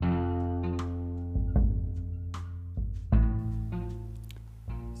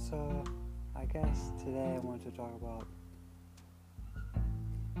I guess today I want to talk about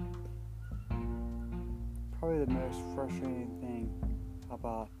probably the most frustrating thing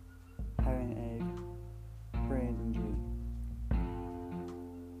about having a brain injury.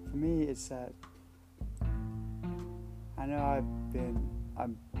 For me, it's that I know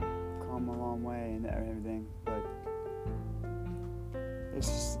I've come a long way and everything, but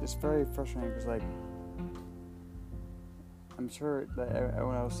it's very frustrating because I'm sure that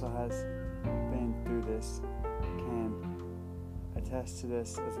everyone else that has been through this can attest to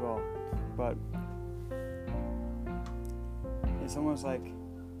this as well, but it's almost like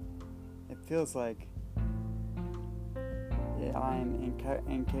it feels like I'm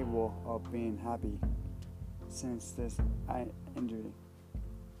incapable of being happy since this injury,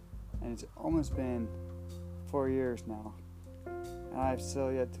 and it's almost been 4 years now, and I've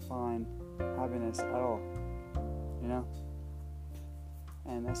still yet to find happiness at all, you know?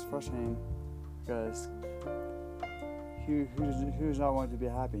 And that's frustrating because who does not want to be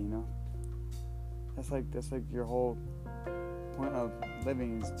happy, you know? That's like your whole point of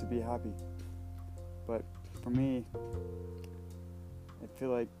living is to be happy. But for me, I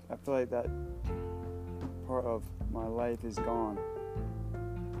feel like that part of my life is gone.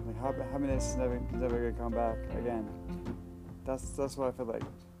 Like happiness is never gonna come back again. That's what I feel like.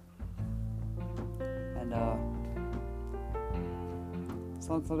 And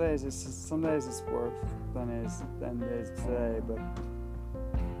some days it's worse than it is today. But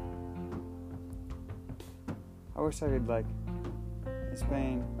I wish I could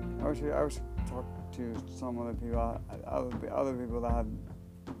explain. I wish talk to some other people that have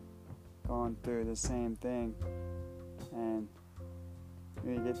gone through the same thing and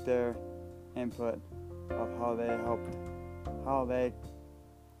maybe get their input of how they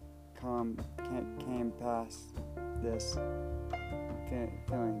came past this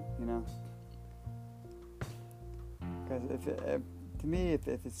feeling, you know. Because if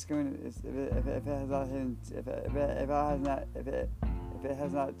it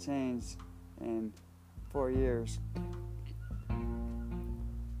has not changed in 4 years,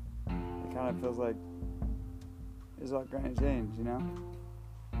 it kind of feels like it's not going to change, you know.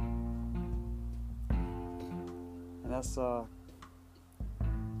 And that's kind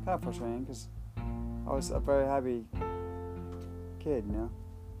of frustrating because I was a very happy kid, you know.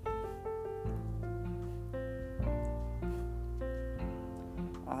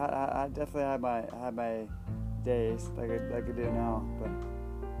 I definitely had my days like I do now, but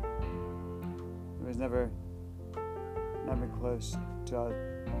it was never close to as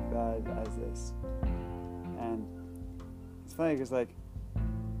bad as this. And it's funny because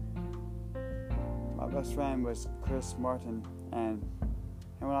my best friend was Chris Martin, and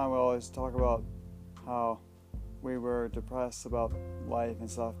him and I would always talk about how we were depressed about life and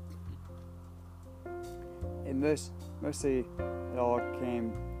stuff. And mostly it all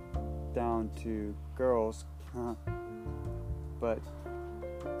came down to girls, but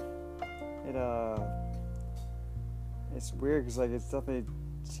it's weird because it's definitely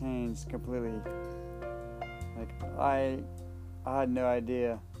changed completely. I had no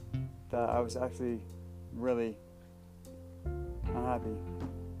idea that I was actually really unhappy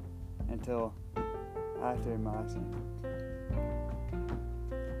until after my accident. So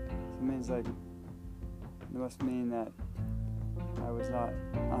it means it must mean that I was not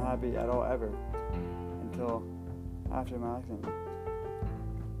unhappy at all ever until after my accident.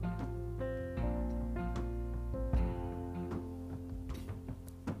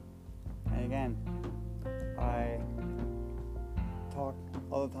 And again, I talk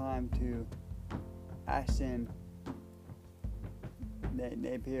all the time to Ashton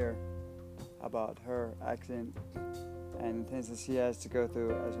Napier about her accident and things that she has to go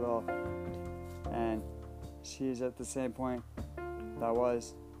through as well. And she's at the same point that I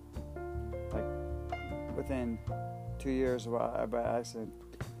was, within 2 years of my accident.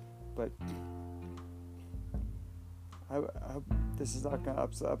 But I hope this is not going to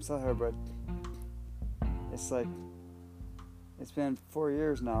upset her, but it's been 4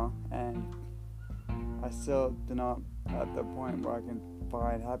 years now, and I still do not at the point where I can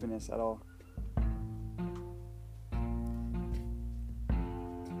find happiness at all.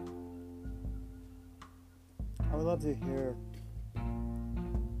 I would love to hear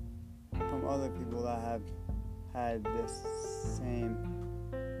from other people that have had this same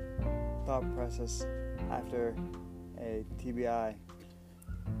thought process after a TBI,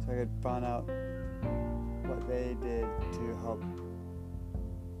 so I could find out what they did to help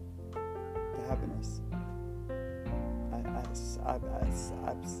the happiness.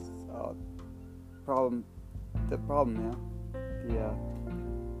 The problem,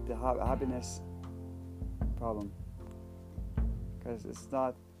 the happiness problem, because it's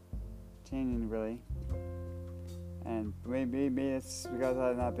not changing really, and maybe it's because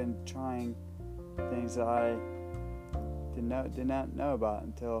I've not been trying things that I did not know about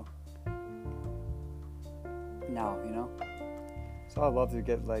until now, So I'd love to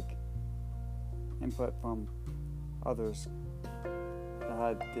get input from others that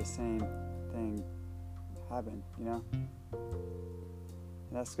had the same thing happen, And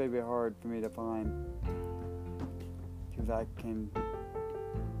that's going to be hard for me to find people that I can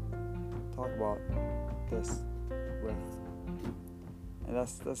talk about this with. And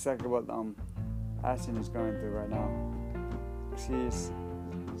that's exactly what Ashton is going through right now. She's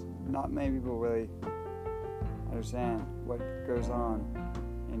not many people really understand what goes on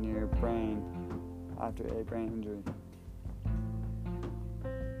in your brain after a brain injury.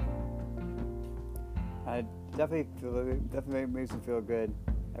 I definitely makes me feel good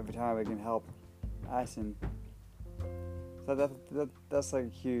every time I can help Ashton. So that's like a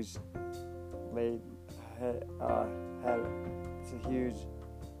huge it's a huge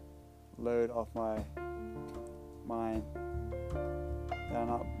load off my mind that I'm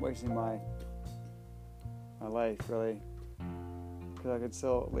not wasting my life really, because I could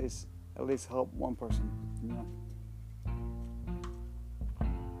still at least help one person,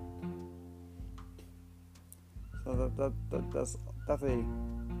 So that's definitely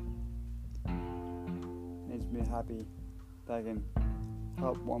makes me happy that I can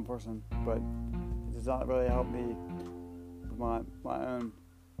help one person, but it does not really help me with my own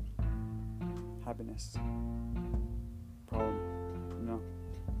happiness problem,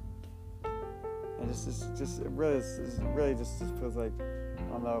 And it really just feels like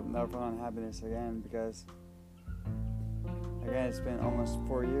I'll never find happiness again, because again it's been almost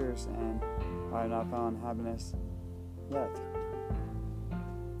 4 years and I have not found happiness yet,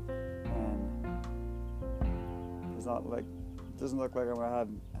 and it doesn't look like I'm gonna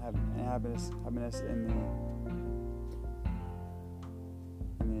have any happiness in the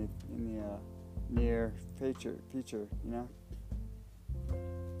near future,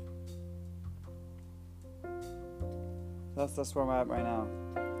 That's where I'm at right now,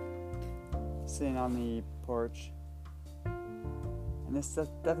 sitting on the porch, and this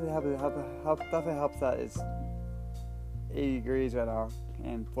definitely helps that it's 80 degrees right now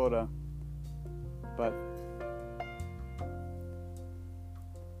in Florida, but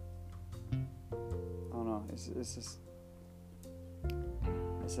I don't know. It's just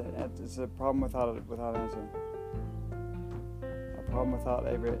it's a problem without an answer. A problem without a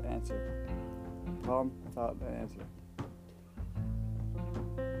answer. A problem without an answer.